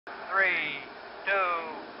3, 2,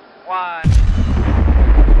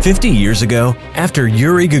 1. 50 years ago, after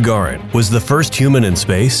Yuri Gagarin was the first human in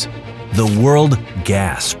space, the world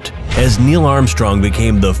gasped as Neil Armstrong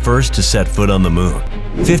became the first to set foot on the moon.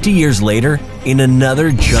 50 years later, in another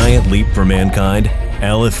giant leap for mankind,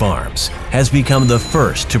 Aleph Farms has become the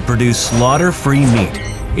first to produce slaughter-free meat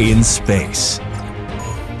in space.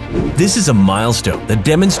 This is a milestone that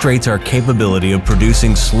demonstrates our capability of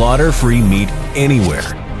producing slaughter-free meat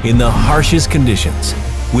anywhere, in the harshest conditions,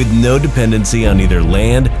 with no dependency on either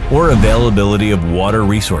land or availability of water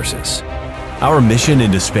resources. Our mission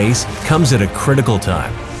into space comes at a critical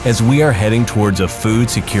time as we are heading towards a food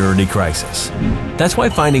security crisis. That's why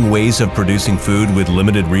finding ways of producing food with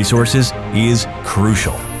limited resources is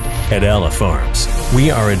crucial. At Aleph Farms, we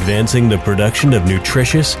are advancing the production of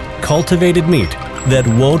nutritious, cultivated meat that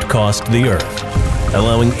won't cost the earth,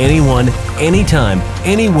 allowing anyone, anytime,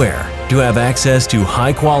 anywhere to have access to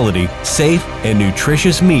high-quality, safe, and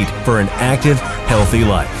nutritious meat for an active, healthy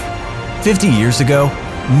life. 50 years ago,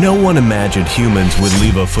 no one imagined humans would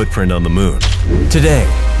leave a footprint on the moon. Today,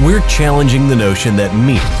 we're challenging the notion that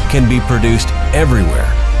meat can be produced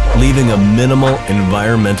everywhere, leaving a minimal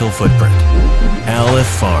environmental footprint. Aleph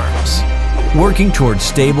Farms, working towards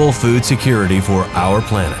stable food security for our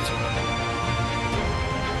planet.